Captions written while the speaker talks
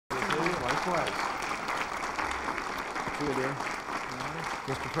Likewise. See you, dear.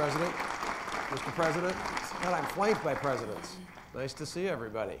 Mr. President. Mr. President. God, I'm flanked by presidents. Nice to see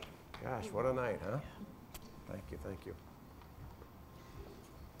everybody. Gosh, what a night, huh? Thank you, thank you.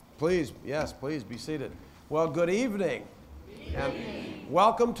 Please, yes, please be seated. Well, good evening. And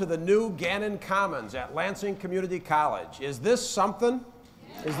welcome to the new Gannon Commons at Lansing Community College. Is this something?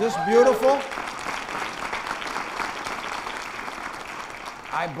 Is this beautiful?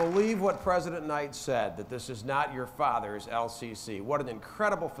 I believe what President Knight said, that this is not your father's LCC. What an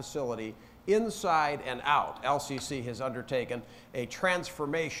incredible facility, inside and out. LCC has undertaken a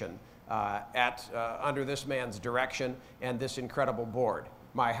transformation under this man's direction and this incredible board.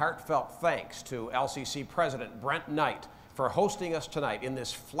 My heartfelt thanks to LCC President Brent Knight for hosting us tonight in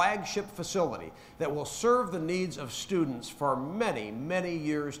this flagship facility that will serve the needs of students for many, many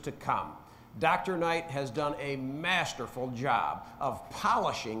years to come. Dr. Knight has done a masterful job of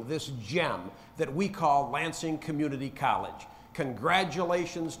polishing this gem that we call Lansing Community College.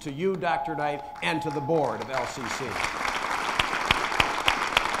 Congratulations to you, Dr. Knight, and to the board of LCC.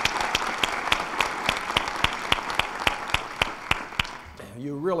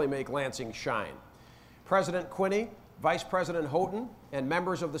 You really make Lansing shine. President Quinney, Vice President Houghton, and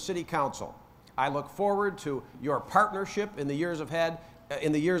members of the City Council, I look forward to your partnership in the years ahead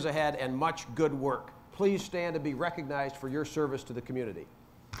and much good work. Please stand to be recognized for your service to the community.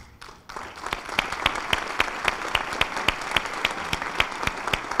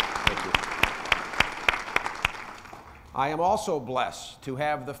 Thank you. I am also blessed to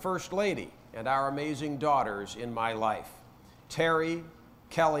have the First Lady and our amazing daughters in my life. Terry,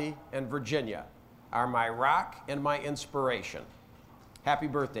 Kelly, and Virginia are my rock and my inspiration. Happy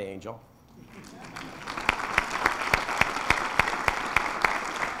birthday, Angel.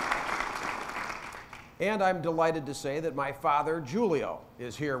 And I'm delighted to say that my father, Julio,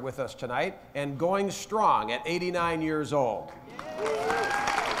 is here with us tonight and going strong at 89 years old.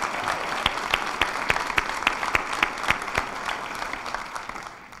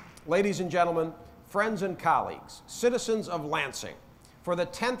 Ladies and gentlemen, friends and colleagues, citizens of Lansing, for the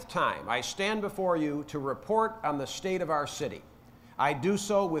 10th time, I stand before you to report on the state of our city. I do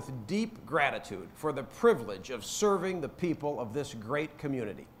so with deep gratitude for the privilege of serving the people of this great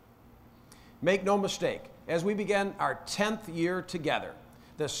community. Make no mistake, as we begin our 10th year together,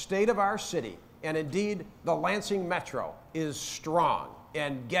 the state of our city, and indeed the Lansing Metro, is strong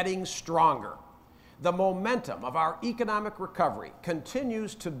and getting stronger. The momentum of our economic recovery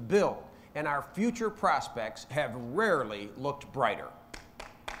continues to build, and our future prospects have rarely looked brighter.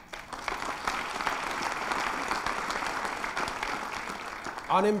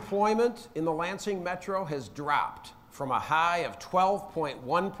 Unemployment in the Lansing Metro has dropped from a high of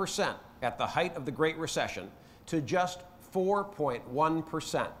 12.1% at the height of the Great Recession to just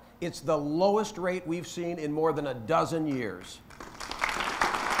 4.1%. It's the lowest rate we've seen in more than a dozen years.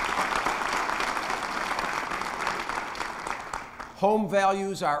 Home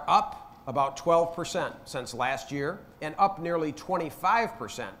values are up about 12% since last year and up nearly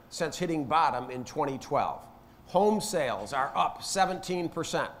 25% since hitting bottom in 2012. Home sales are up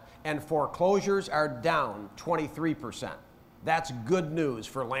 17% and foreclosures are down 23%. That's good news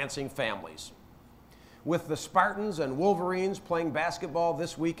for Lansing families. With the Spartans and Wolverines playing basketball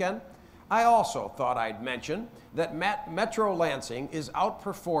this weekend, I also thought I'd mention that Metro Lansing is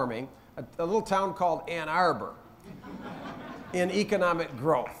outperforming a little town called Ann Arbor in economic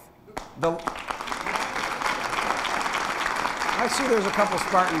growth. I see there's a couple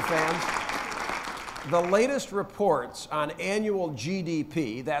Spartan fans. The latest reports on annual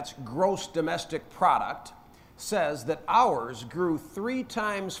GDP, that's gross domestic product, says that ours grew 3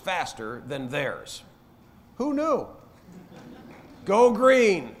 times faster than theirs. Who knew? Go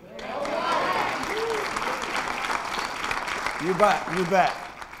green. You bet, you bet.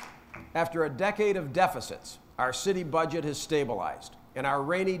 After a decade of deficits, our city budget has stabilized, and our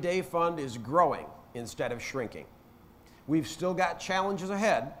rainy day fund is growing instead of shrinking. We've still got challenges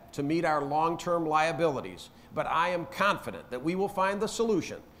ahead to meet our long-term liabilities, but I am confident that we will find the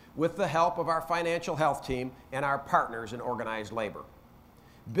solution with the help of our financial health team and our partners in organized labor.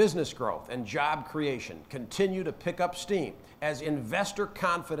 Business growth and job creation continue to pick up steam as investor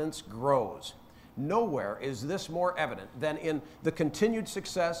confidence grows. Nowhere is this more evident than in the continued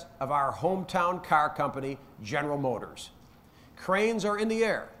success of our hometown car company, General Motors. Cranes are in the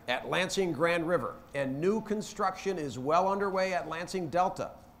air at Lansing Grand River, and new construction is well underway at Lansing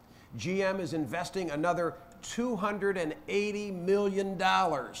Delta. GM is investing another $280 million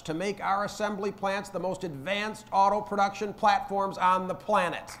to make our assembly plants the most advanced auto production platforms on the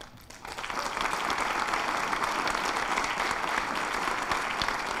planet.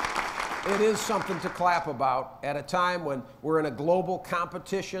 It is something to clap about at a time when we're in a global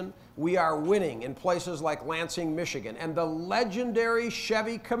competition. We are winning in places like Lansing, Michigan, and the legendary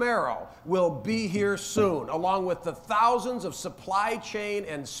Chevy Camaro will be here soon, along with the thousands of supply chain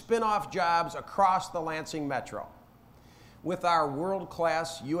and spin-off jobs across the Lansing metro. With our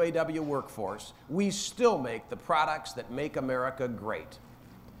world-class UAW workforce, we still make the products that make America great.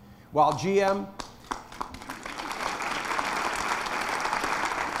 While GM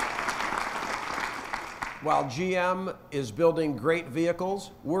is building great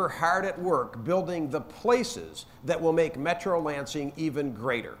vehicles, we're hard at work building the places that will make Metro Lansing even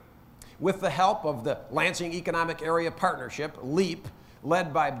greater. With the help of the Lansing Economic Area Partnership, LEAP,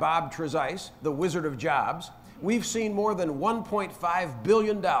 led by Bob Trezise, the Wizard of Jobs, we've seen more than $1.5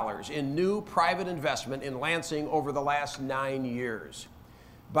 billion in new private investment in Lansing over the last 9 years.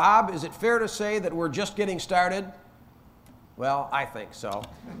 Bob, is it fair to say that we're just getting started? Well, I think so.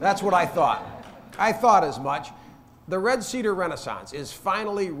 That's what I thought. I thought as much. The Red Cedar Renaissance is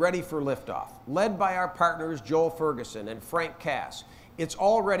finally ready for liftoff. Led by our partners Joel Ferguson and Frank Cass, it's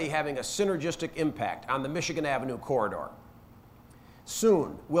already having a synergistic impact on the Michigan Avenue corridor.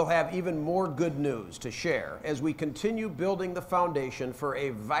 Soon, we'll have even more good news to share as we continue building the foundation for a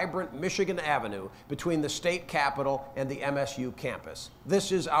vibrant Michigan Avenue between the state capitol and the MSU campus.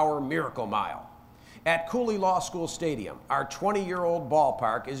 This is our Miracle Mile. At Cooley Law School Stadium, our 20-year-old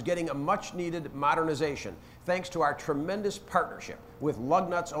ballpark is getting a much-needed modernization thanks to our tremendous partnership with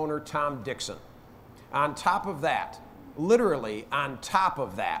Lugnuts owner Tom Dixon. On top of that, literally on top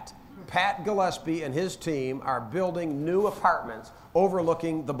of that, Pat Gillespie and his team are building new apartments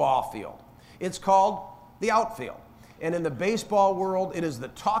overlooking the ball field. It's called the Outfield, and in the baseball world, it is the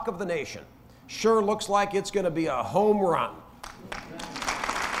talk of the nation. Sure looks like it's going to be a home run.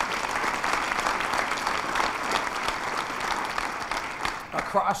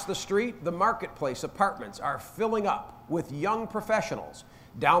 Across the street, the Marketplace Apartments are filling up with young professionals.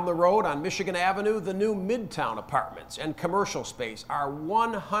 Down the road on Michigan Avenue, the new Midtown Apartments and commercial space are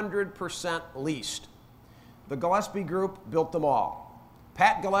 100% leased. The Gillespie Group built them all.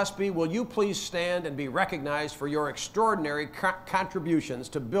 Pat Gillespie, will you please stand and be recognized for your extraordinary contributions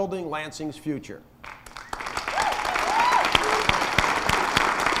to building Lansing's future?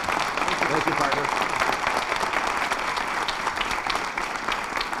 Thank you, partner.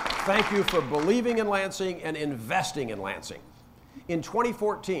 Thank you for believing in Lansing and investing in Lansing. In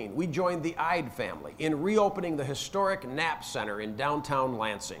 2014, we joined the Ide family in reopening the historic Knapp Center in downtown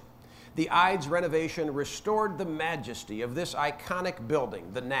Lansing. The Ide's renovation restored the majesty of this iconic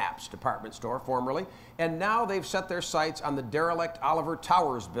building, the Knapp's department store formerly, and now they've set their sights on the derelict Oliver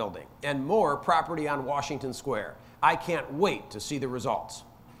Towers building and more property on Washington Square. I can't wait to see the results.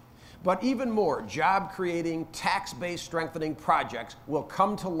 But even more job-creating, tax-based strengthening projects will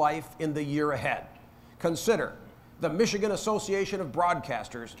come to life in the year ahead. Consider the Michigan Association of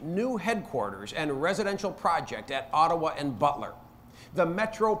Broadcasters' new headquarters and residential project at Ottawa and Butler. The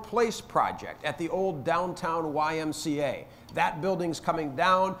Metro Place project at the old downtown YMCA. That building's coming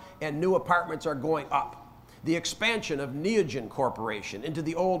down and new apartments are going up. The expansion of Neogen Corporation into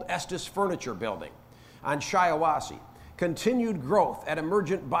the old Estes Furniture building. On Shiawassee, continued growth at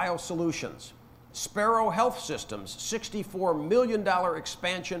Emergent Biosolutions. Sparrow Health Systems' $64 million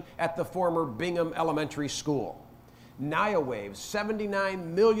expansion at the former Bingham Elementary School. Niawave's $79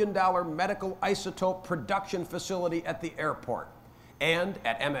 million medical isotope production facility at the airport. And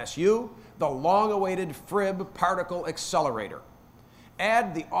at MSU, the long-awaited FRIB particle accelerator.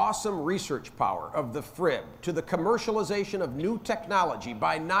 Add the awesome research power of the FRIB to the commercialization of new technology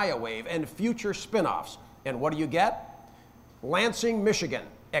by Niawave and future spin-offs. And what do you get? Lansing, Michigan,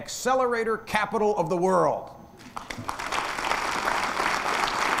 accelerator capital of the world.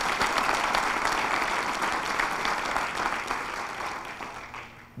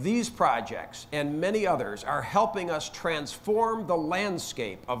 These projects and many others are helping us transform the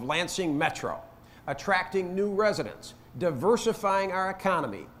landscape of Lansing Metro, attracting new residents, diversifying our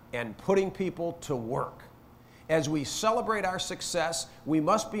economy, and putting people to work. As we celebrate our success, we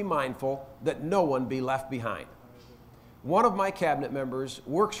must be mindful that no one be left behind. One of my cabinet members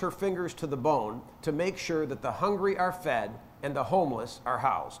works her fingers to the bone to make sure that the hungry are fed and the homeless are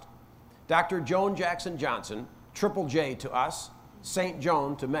housed. Dr. Joan Jackson Johnson, Triple J to us, St.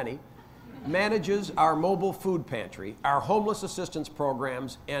 Joan to many, manages our mobile food pantry, our homeless assistance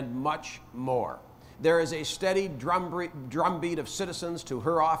programs, and much more. There is a steady drumbeat of citizens to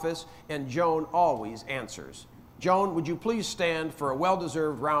her office, and Joan always answers. Joan, would you please stand for a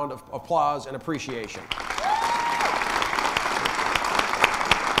well-deserved round of applause and appreciation?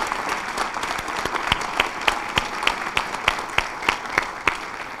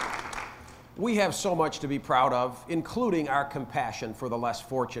 We have so much to be proud of, including our compassion for the less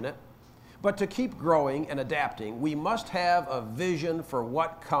fortunate. But to keep growing and adapting, we must have a vision for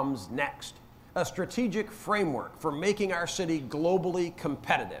what comes next, a strategic framework for making our city globally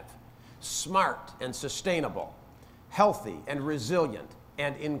competitive, smart and sustainable, healthy and resilient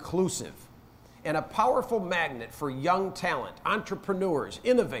and inclusive, and a powerful magnet for young talent, entrepreneurs,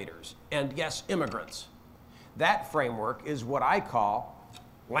 innovators, and yes, immigrants. That framework is what I call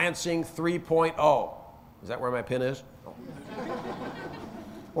Lansing 3.0. Is that where my pin is? Oh.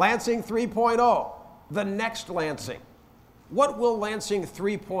 Lansing 3.0, the next Lansing. What will Lansing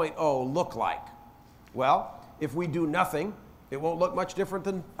 3.0 look like? Well, if we do nothing, it won't look much different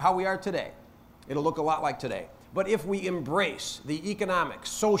than how we are today. It'll look a lot like today. But if we embrace the economic,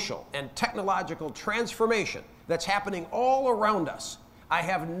 social, and technological transformation that's happening all around us, I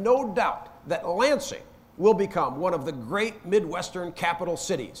have no doubt that Lansing will become one of the great Midwestern capital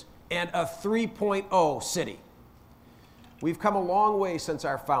cities and a 3.0 city. We've come a long way since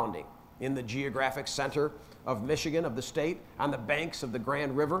our founding in the geographic center of Michigan, of the state, on the banks of the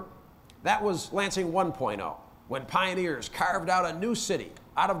Grand River. That was Lansing 1.0, when pioneers carved out a new city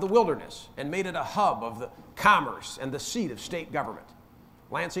out of the wilderness and made it a hub of the commerce and the seat of state government.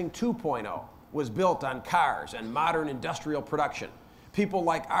 Lansing 2.0 was built on cars and modern industrial production. People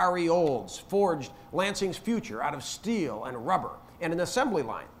like R.E. Olds forged Lansing's future out of steel and rubber and an assembly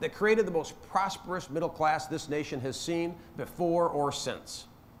line that created the most prosperous middle class this nation has seen before or since.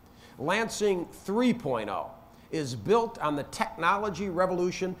 Lansing 3.0 is built on the technology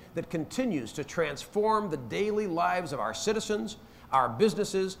revolution that continues to transform the daily lives of our citizens, our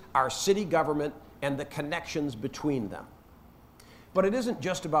businesses, our city government, and the connections between them. But it isn't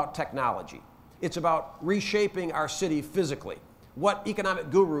just about technology. It's about reshaping our city physically, what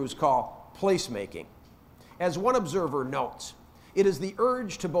economic gurus call placemaking. As one observer notes, it is the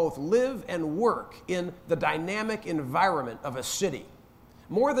urge to both live and work in the dynamic environment of a city,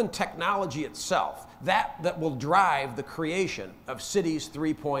 more than technology itself, that will drive the creation of Cities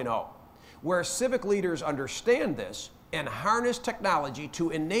 3.0. Where civic leaders understand this and harness technology to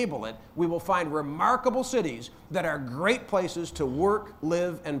enable it, we will find remarkable cities that are great places to work,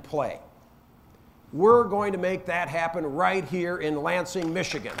 live, and play. We're going to make that happen right here in Lansing,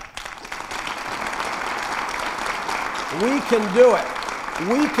 Michigan. We can do it.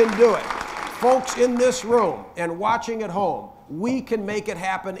 We can do it. Folks in this room and watching at home, we can make it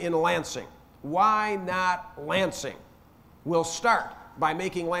happen in Lansing. Why not Lansing? We'll start by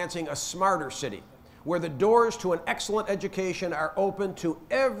making Lansing a smarter city, where the doors to an excellent education are open to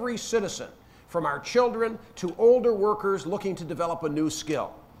every citizen, from our children to older workers looking to develop a new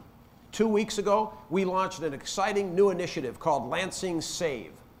skill. 2 weeks ago, we launched an exciting new initiative called Lansing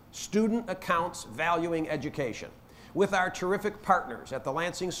Save, Student Accounts Valuing Education. With our terrific partners at the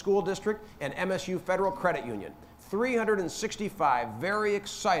Lansing School District and MSU Federal Credit Union, 365 very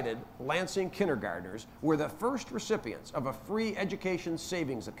excited Lansing kindergartners were the first recipients of a free education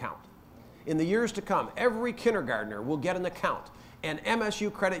savings account. In the years to come, every kindergartner will get an account, and MSU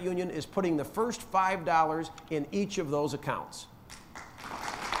Credit Union is putting the first $5 in each of those accounts.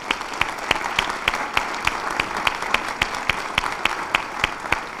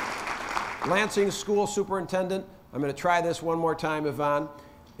 Lansing School Superintendent, I'm going to try this one more time, Yvonne.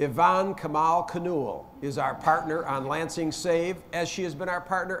 Yvonne Kamal Kanul is our partner on Lansing Save, as she has been our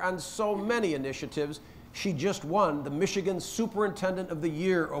partner on so many initiatives. She just won the Michigan Superintendent of the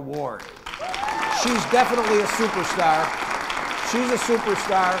Year award. She's definitely a superstar. She's a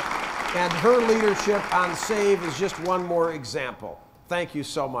superstar, and her leadership on Save is just one more example. Thank you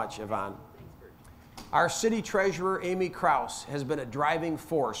so much, Yvonne. Our city treasurer, Amy Kraus, has been a driving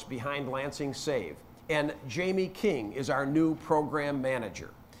force behind Lansing Save, and Jamie King is our new program manager.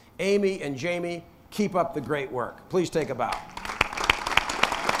 Amy and Jamie, keep up the great work. Please take a bow.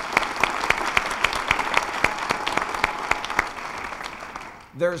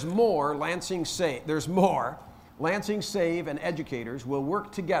 There's more Lansing Save. There's more. Lansing Save and educators will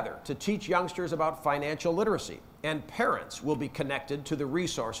work together to teach youngsters about financial literacy, and parents will be connected to the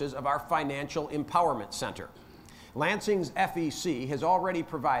resources of our Financial Empowerment Center. Lansing's FEC has already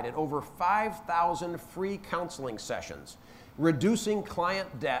provided over 5,000 free counseling sessions, reducing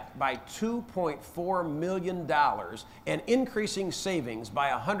client debt by $2.4 million and increasing savings by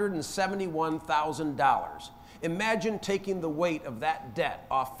 $171,000. Imagine taking the weight of that debt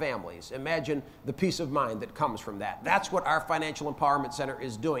off families. Imagine the peace of mind that comes from that. That's what our Financial Empowerment Center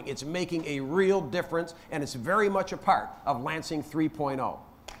is doing. It's making a real difference, and it's very much a part of Lansing 3.0.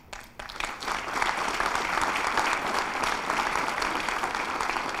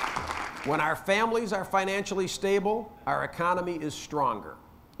 When our families are financially stable, our economy is stronger.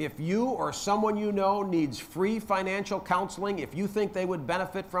 If you or someone you know needs free financial counseling, if you think they would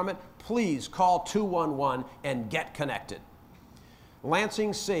benefit from it, please call 211 and get connected.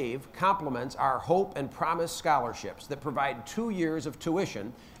 Lansing Save complements our Hope and Promise scholarships that provide 2 years of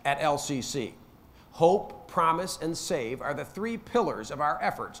tuition at LCC. Hope, Promise, and Save are the 3 pillars of our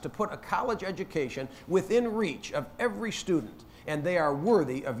efforts to put a college education within reach of every student, and they are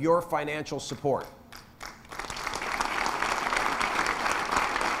worthy of your financial support.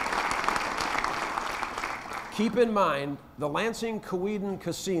 Keep in mind, the Lansing Coweden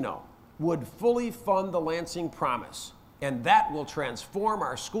Casino would fully fund the Lansing Promise, and that will transform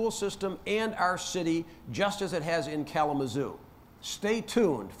our school system and our city just as it has in Kalamazoo. Stay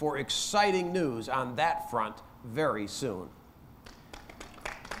tuned for exciting news on that front very soon.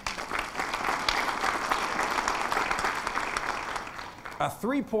 A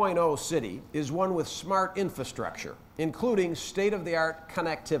 3.0 city is one with smart infrastructure, including state-of-the-art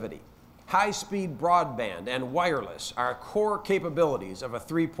connectivity. High-speed broadband and wireless are core capabilities of a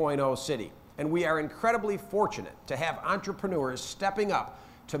 3.0 city, and we are incredibly fortunate to have entrepreneurs stepping up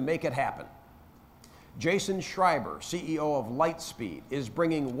to make it happen. Jason Schreiber, CEO of Lightspeed, is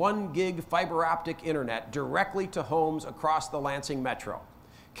bringing 1 gig fiber optic internet directly to homes across the Lansing Metro.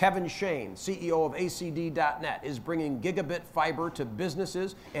 Kevin Shane, CEO of ACD.net, is bringing gigabit fiber to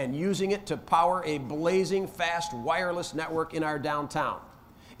businesses and using it to power a blazing fast wireless network in our downtown.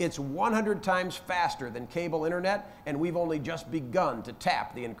 It's 100 times faster than cable internet, and we've only just begun to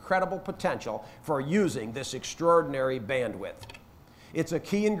tap the incredible potential for using this extraordinary bandwidth. It's a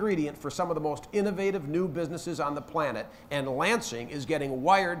key ingredient for some of the most innovative new businesses on the planet, and Lansing is getting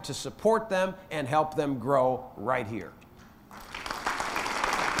wired to support them and help them grow right here.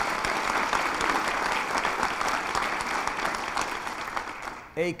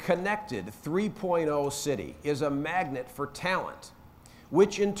 A connected 3.0 city is a magnet for talent,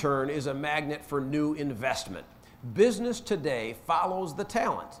 which in turn is a magnet for new investment. Business today follows the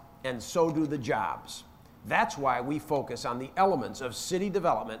talent, and so do the jobs. That's why we focus on the elements of city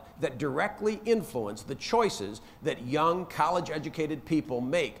development that directly influence the choices that young college-educated people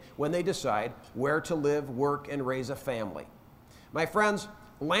make when they decide where to live, work, and raise a family. My friends,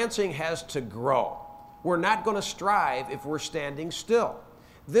 Lansing has to grow. We're not going to strive if we're standing still.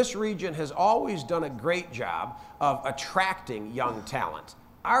 This region has always done a great job of attracting young talent.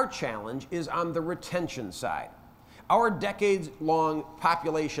 Our challenge is on the retention side. Our decades-long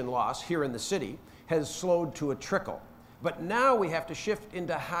population loss here in the city has slowed to a trickle, but now we have to shift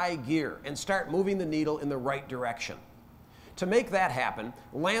into high gear and start moving the needle in the right direction. To make that happen,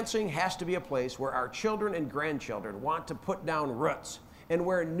 Lansing has to be a place where our children and grandchildren want to put down roots and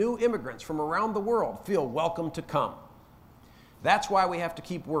where new immigrants from around the world feel welcome to come. That's why we have to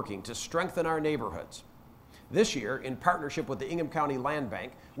keep working to strengthen our neighborhoods. This year, in partnership with the Ingham County Land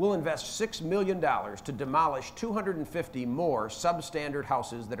Bank, we'll invest $6 million to demolish 250 more substandard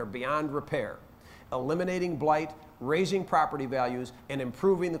houses that are beyond repair, eliminating blight, raising property values, and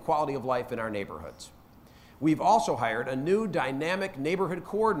improving the quality of life in our neighborhoods. We've also hired a new dynamic neighborhood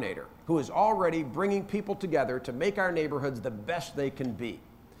coordinator who is already bringing people together to make our neighborhoods the best they can be.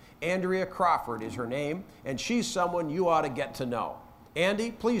 Andrea Crawford is her name, and she's someone you ought to get to know. Andy,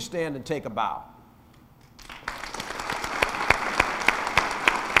 please stand and take a bow.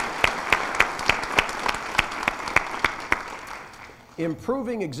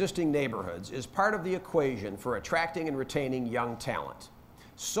 Improving existing neighborhoods is part of the equation for attracting and retaining young talent.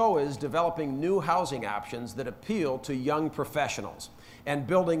 So is developing new housing options that appeal to young professionals and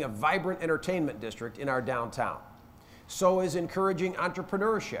building a vibrant entertainment district in our downtown. So is encouraging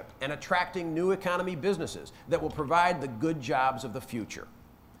entrepreneurship and attracting new economy businesses that will provide the good jobs of the future.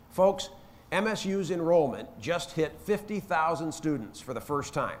 Folks, MSU's enrollment just hit 50,000 students for the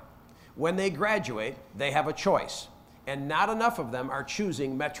first time. When they graduate, they have a choice, and not enough of them are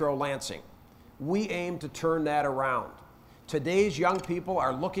choosing Metro Lansing. We aim to turn that around. Today's young people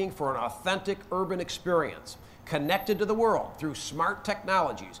are looking for an authentic urban experience, connected to the world through smart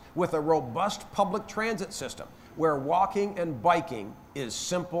technologies with a robust public transit system where walking and biking is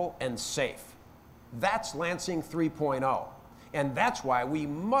simple and safe. That's Lansing 3.0, and that's why we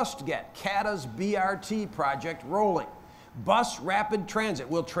must get CATA's BRT project rolling. Bus rapid transit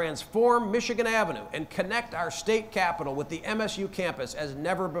will transform Michigan Avenue and connect our state capital with the MSU campus as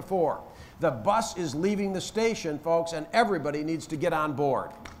never before. The bus is leaving the station, folks, and everybody needs to get on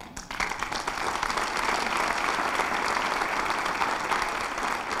board.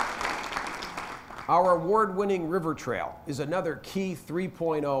 Our award-winning River Trail is another key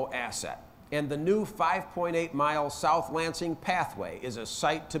 3.0 asset, and the new 5.8-mile South Lansing pathway is a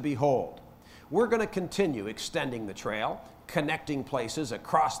sight to behold. We're going to continue extending the trail, connecting places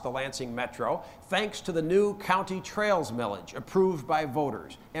across the Lansing Metro, thanks to the new County Trails Millage approved by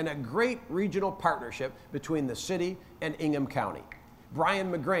voters, and a great regional partnership between the city and Ingham County.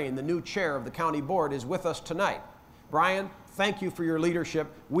 Brian McGrain, the new chair of the county board, is with us tonight. Brian, thank you for your leadership.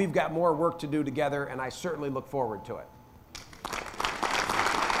 We've got more work to do together, and I certainly look forward to it.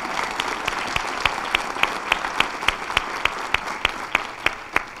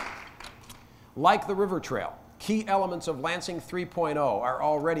 Like the River Trail, key elements of Lansing 3.0 are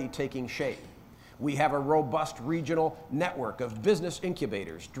already taking shape. We have a robust regional network of business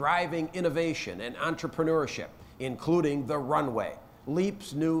incubators driving innovation and entrepreneurship, including the Runway,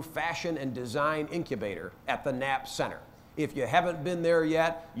 LEAP's new fashion and design incubator at the Knapp Center. If you haven't been there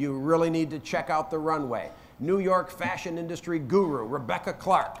yet, you really need to check out the Runway. New York fashion industry guru Rebecca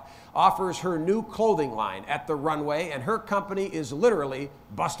Clark offers her new clothing line at the Runway, and her company is literally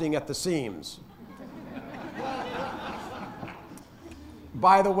busting at the seams.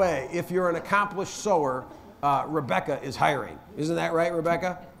 By the way, if you're an accomplished sewer, Rebecca is hiring. Isn't that right,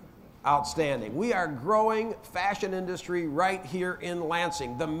 Rebecca? Outstanding. We are growing fashion industry right here in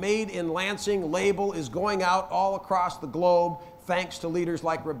Lansing. The Made in Lansing label is going out all across the globe thanks to leaders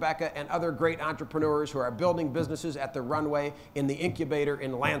like Rebecca and other great entrepreneurs who are building businesses at the Runway in the incubator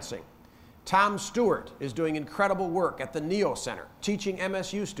in Lansing. Tom Stewart is doing incredible work at the NEO Center, teaching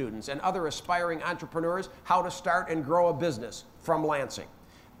MSU students and other aspiring entrepreneurs how to start and grow a business from Lansing.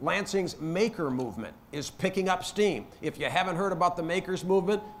 Lansing's Maker Movement is picking up steam. If you haven't heard about the Makers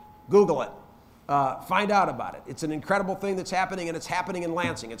Movement, Google it. Find out about it. It's an incredible thing that's happening, and it's happening in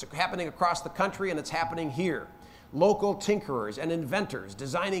Lansing. It's happening across the country, and it's happening here. Local tinkerers and inventors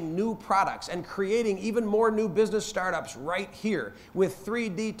designing new products and creating even more new business startups right here. With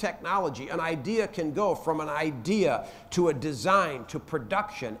 3D technology, an idea can go from an idea to a design to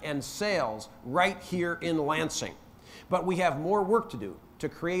production and sales right here in Lansing. But we have more work to do to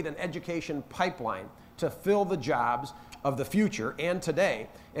create an education pipeline to fill the jobs of the future and today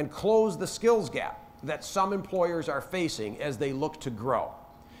and close the skills gap that some employers are facing as they look to grow.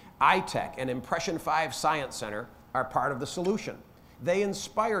 iTech and Impression 5 Science Center are part of the solution. They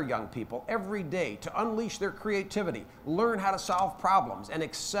inspire young people every day to unleash their creativity, learn how to solve problems, and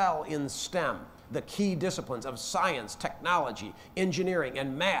excel in STEM, the key disciplines of science, technology, engineering,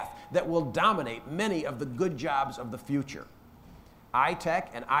 and math that will dominate many of the good jobs of the future. iTech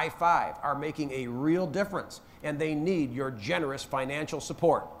and I-5 are making a real difference, and they need your generous financial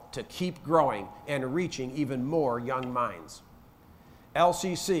support to keep growing and reaching even more young minds.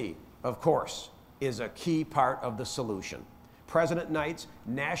 LCC, of course, is a key part of the solution. President Knight's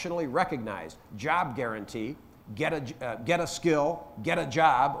nationally recognized job guarantee, get a skill, get a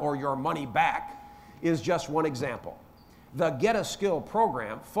job, or your money back, is just one example. The Get a Skill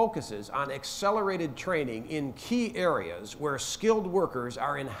program focuses on accelerated training in key areas where skilled workers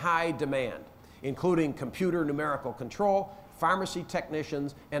are in high demand, including computer numerical control, pharmacy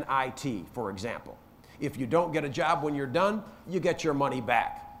technicians, and IT, for example. If you don't get a job when you're done, you get your money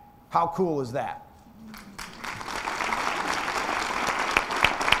back. How cool is that?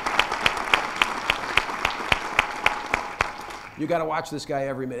 You got to watch this guy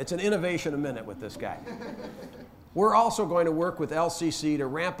every minute. It's an innovation a minute with this guy. We're also going to work with LCC to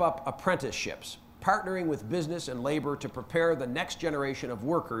ramp up apprenticeships, partnering with business and labor to prepare the next generation of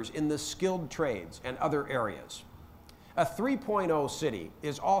workers in the skilled trades and other areas. A 3.0 city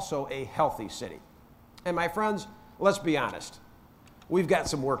is also a healthy city. And my friends, let's be honest, we've got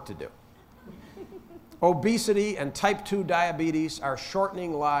some work to do. Obesity and type 2 diabetes are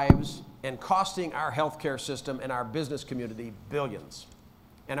shortening lives and costing our healthcare system and our business community billions.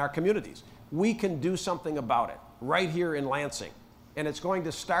 And our communities, we can do something about it right here in Lansing. And it's going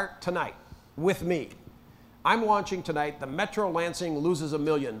to start tonight with me. I'm launching tonight the Metro Lansing Loses a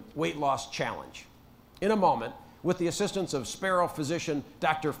Million Weight Loss Challenge. In a moment, with the assistance of Sparrow physician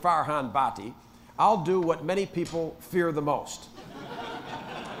Dr. Farhan Bhatti, I'll do what many people fear the most.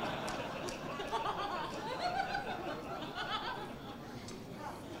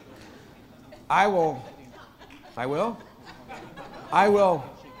 I will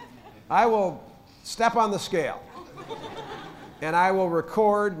step on the scale and I will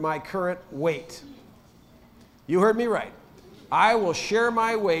record my current weight. You heard me right. I will share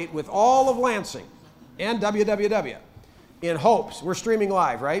my weight with all of Lansing and WWW in hopes, we're streaming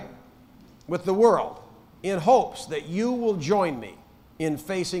live, right? With the world, in hopes that you will join me in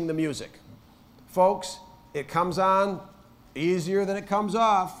facing the music. Folks, it comes on easier than it comes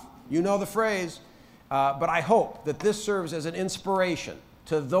off. You know the phrase, but I hope that this serves as an inspiration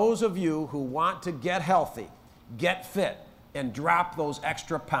to those of you who want to get healthy, get fit, and drop those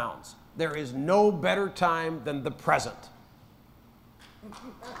extra pounds. There is no better time than the present.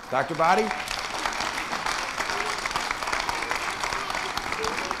 Dr. Body?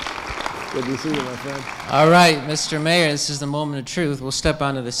 Good to see you, my friend. All right, Mr. Mayor, this is the moment of truth. We'll step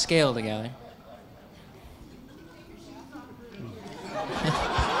onto the scale together.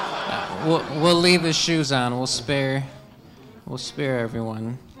 We'll leave the shoes on. We'll spare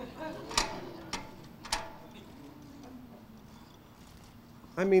everyone.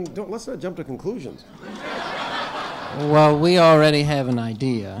 I mean, let's not jump to conclusions. Well, we already have an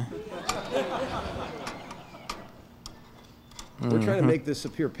idea. We're trying to make this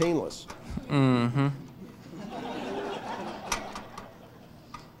appear painless. Mm-hmm.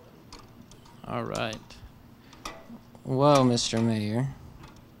 All right. Well, Mr. Mayor,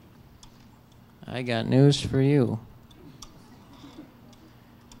 I got news for you.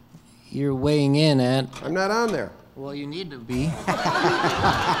 You're weighing in at... I'm not on there. Well, you need to be.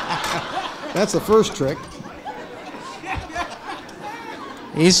 That's the first trick.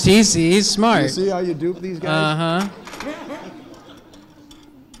 He's smart. You see how you dupe these guys? Uh-huh.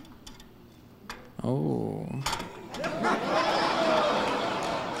 Oh.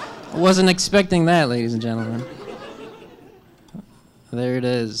 Wasn't expecting that, ladies and gentlemen. There it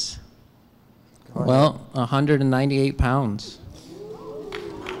is. Well, 198 pounds.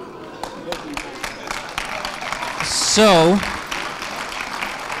 So,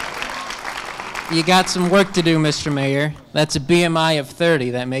 you got some work to do, Mr. Mayor. That's a BMI of 30.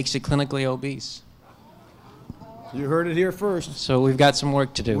 That makes you clinically obese. You heard it here first. So we've got some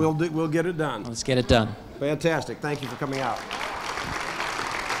work to do. We'll get it done. Let's get it done. Fantastic. Thank you for coming out.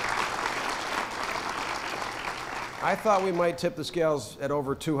 I thought we might tip the scales at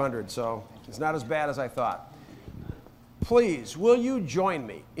over 200, so it's not as bad as I thought. Please, will you join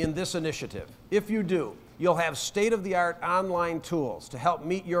me in this initiative? If you do, you'll have state-of-the-art online tools to help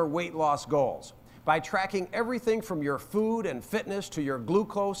meet your weight loss goals by tracking everything from your food and fitness to your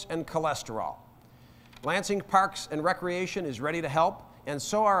glucose and cholesterol. Lansing Parks and Recreation is ready to help, and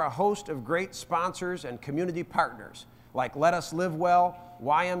so are a host of great sponsors and community partners like Let Us Live Well,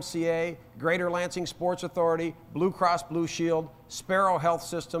 YMCA, Greater Lansing Sports Authority, Blue Cross Blue Shield, Sparrow Health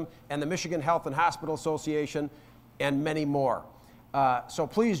System, and the Michigan Health and Hospital Association, and many more. So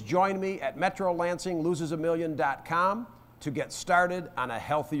please join me at MetroLansingLosesAMillion.com to get started on a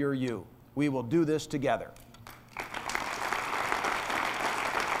healthier you. We will do this together.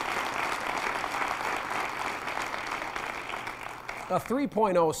 A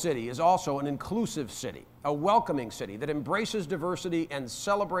 3.0 city is also an inclusive city, a welcoming city that embraces diversity and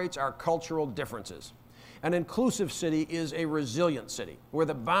celebrates our cultural differences. An inclusive city is a resilient city where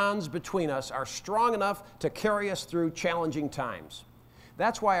the bonds between us are strong enough to carry us through challenging times.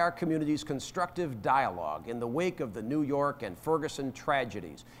 That's why our community's constructive dialogue in the wake of the New York and Ferguson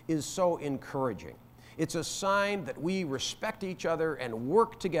tragedies is so encouraging. It's a sign that we respect each other and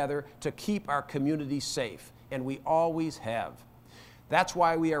work together to keep our community safe, and we always have. That's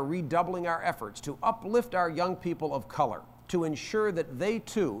why we are redoubling our efforts to uplift our young people of color, to ensure that they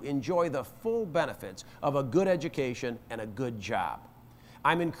too enjoy the full benefits of a good education and a good job.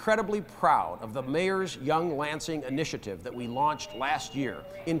 I'm incredibly proud of the Mayor's Young Lansing initiative that we launched last year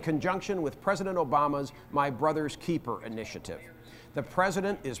in conjunction with President Obama's My Brother's Keeper initiative. The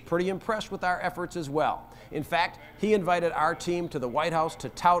President is pretty impressed with our efforts as well. In fact, he invited our team to the White House to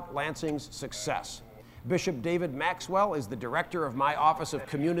tout Lansing's success. Bishop David Maxwell is the director of my Office of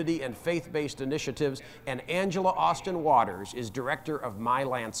Community and Faith-Based Initiatives, and Angela Austin Waters is director of My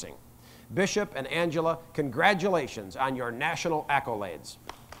Lansing. Bishop and Angela, congratulations on your national accolades.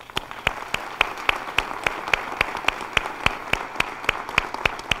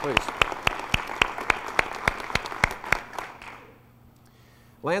 Please.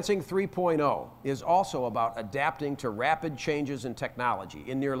 Lansing 3.0 is also about adapting to rapid changes in technology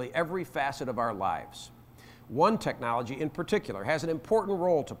in nearly every facet of our lives. One technology in particular has an important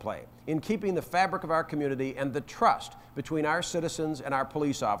role to play in keeping the fabric of our community and the trust between our citizens and our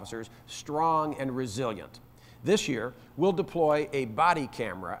police officers strong and resilient. This year, we'll deploy a body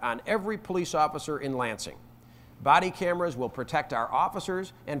camera on every police officer in Lansing. Body cameras will protect our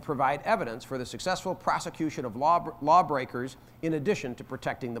officers and provide evidence for the successful prosecution of lawbreakers in addition to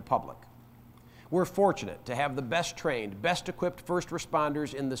protecting the public. We're fortunate to have the best trained, best equipped first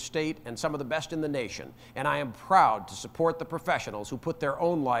responders in the state and some of the best in the nation, and I am proud to support the professionals who put their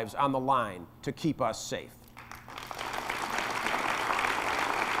own lives on the line to keep us safe.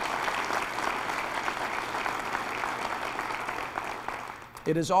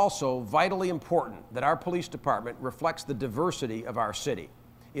 It is also vitally important that our police department reflects the diversity of our city.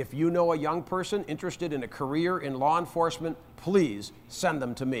 If you know a young person interested in a career in law enforcement, please send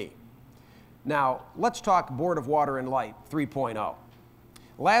them to me. Now, let's talk Board of Water and Light 3.0.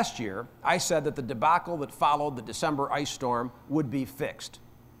 Last year, I said that the debacle that followed the December ice storm would be fixed.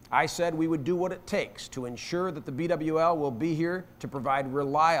 I said we would do what it takes to ensure that the BWL will be here to provide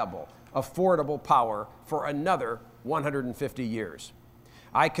reliable, affordable power for another 150 years.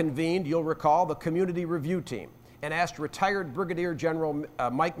 I convened, you'll recall, the community review team and asked retired Brigadier General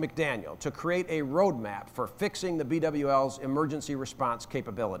Mike McDaniel to create a roadmap for fixing the BWL's emergency response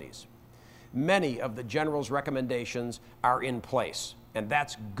capabilities. Many of the General's recommendations are in place, and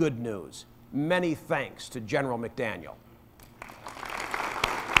that's good news. Many thanks to General McDaniel.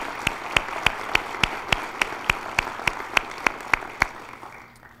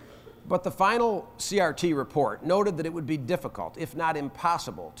 But the final CRT report noted that it would be difficult, if not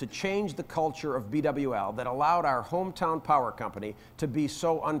impossible, to change the culture of BWL that allowed our hometown power company to be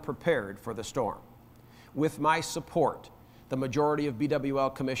so unprepared for the storm. With my support, the majority of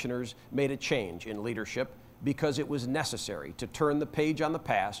BWL commissioners made a change in leadership because it was necessary to turn the page on the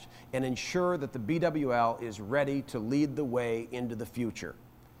past and ensure that the BWL is ready to lead the way into the future.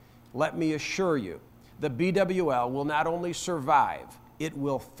 Let me assure you, the BWL will not only survive, it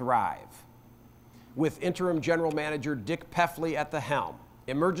will thrive. With Interim General Manager Dick Peffley at the helm,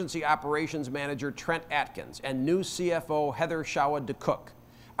 Emergency Operations Manager Trent Atkins, and new CFO Heather Shawa DeCook,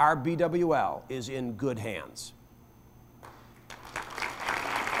 our BWL is in good hands.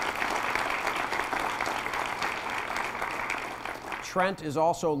 Trent is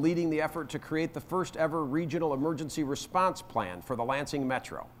also leading the effort to create the first ever regional emergency response plan for the Lansing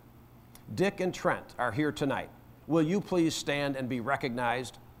Metro. Dick and Trent are here tonight. Will you please stand and be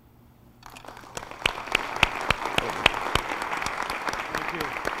recognized? Thank you.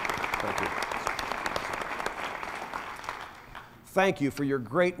 Thank you. Thank you for your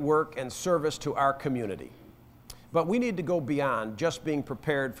great work and service to our community. But we need to go beyond just being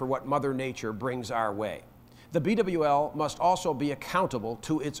prepared for what Mother Nature brings our way. The BWL must also be accountable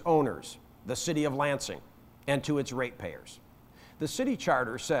to its owners, the City of Lansing, and to its ratepayers. The city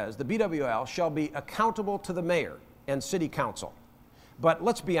charter says the BWL shall be accountable to the mayor and city council. But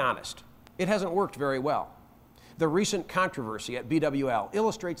let's be honest, it hasn't worked very well. The recent controversy at BWL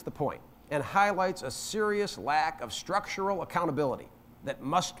illustrates the point and highlights a serious lack of structural accountability that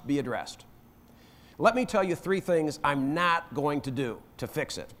must be addressed. Let me tell you 3 things I'm not going to do to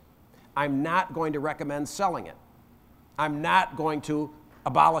fix it. I'm not going to recommend selling it. I'm not going to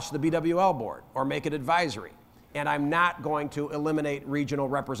abolish the BWL board or make it advisory. And I'm not going to eliminate regional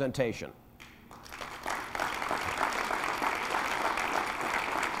representation.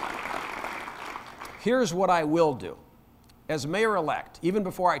 Here's what I will do. As mayor-elect, even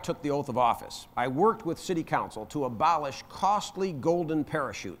before I took the oath of office, I worked with City Council to abolish costly golden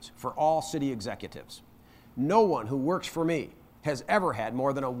parachutes for all city executives. No one who works for me has ever had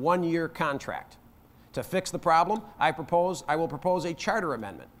more than a 1-year contract. To fix the problem, I will propose a charter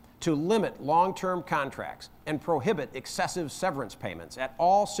amendment to limit long-term contracts and prohibit excessive severance payments at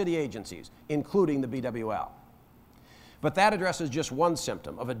all city agencies, including the BWL. But that addresses just one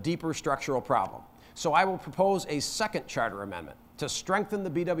symptom of a deeper structural problem. So I will propose a second charter amendment to strengthen the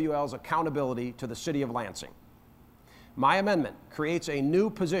BWL's accountability to the City of Lansing. My amendment creates a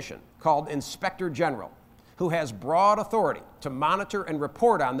new position called Inspector General, who has broad authority to monitor and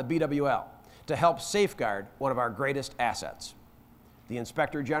report on the BWL to help safeguard one of our greatest assets. The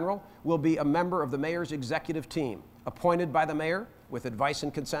Inspector General will be a member of the Mayor's executive team, appointed by the Mayor with advice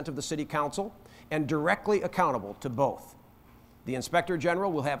and consent of the City Council, and directly accountable to both. The Inspector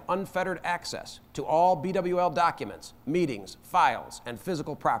General will have unfettered access to all BWL documents, meetings, files, and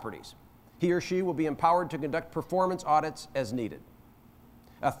physical properties. He or she will be empowered to conduct performance audits as needed.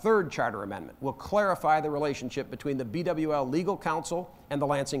 A third charter amendment will clarify the relationship between the BWL Legal Counsel and the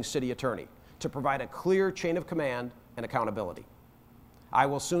Lansing City Attorney to provide a clear chain of command and accountability. I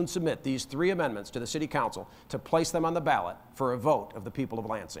will soon submit these 3 amendments to the City Council to place them on the ballot for a vote of the people of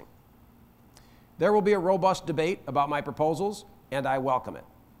Lansing. There will be a robust debate about my proposals, and I welcome it.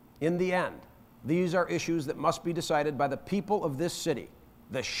 In the end, these are issues that must be decided by the people of this city,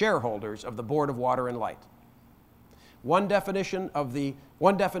 the shareholders of the Board of Water and Light. One definition of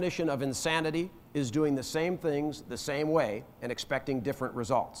insanity is doing the same things the same way and expecting different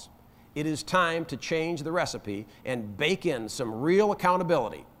results. It is time to change the recipe and bake in some real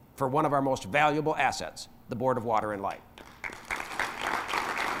accountability for one of our most valuable assets, the Board of Water and Light.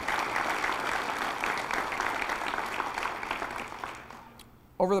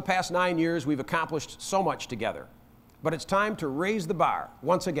 Over the past 9 years, we've accomplished so much together, but it's time to raise the bar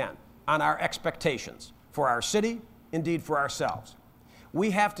once again on our expectations for our city, indeed for ourselves.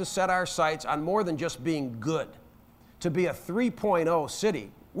 We have to set our sights on more than just being good. To be a 3.0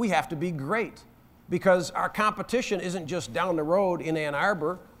 city, we have to be great. because our competition isn't just down the road in Ann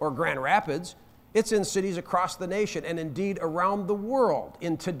Arbor or Grand Rapids. It's in cities across the nation and indeed around the world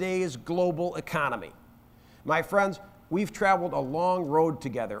in today's global economy. My friends, we've traveled a long road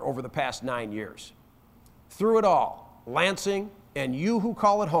together over the past 9 years. Through it all, Lansing and you who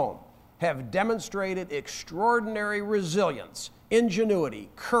call it home have demonstrated extraordinary resilience, ingenuity,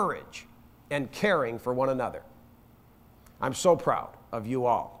 courage, and caring for one another. I'm so proud of you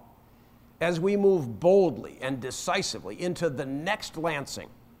all. As we move boldly and decisively into the next Lansing,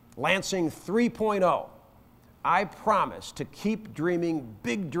 Lansing 3.0, I promise to keep dreaming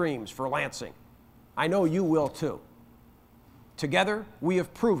big dreams for Lansing. I know you will too. Together, we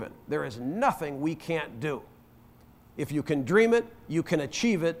have proven there is nothing we can't do. If you can dream it, you can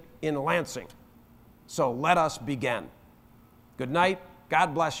achieve it in Lansing. So let us begin. Good night,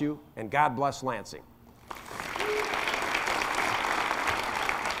 God bless you, and God bless Lansing.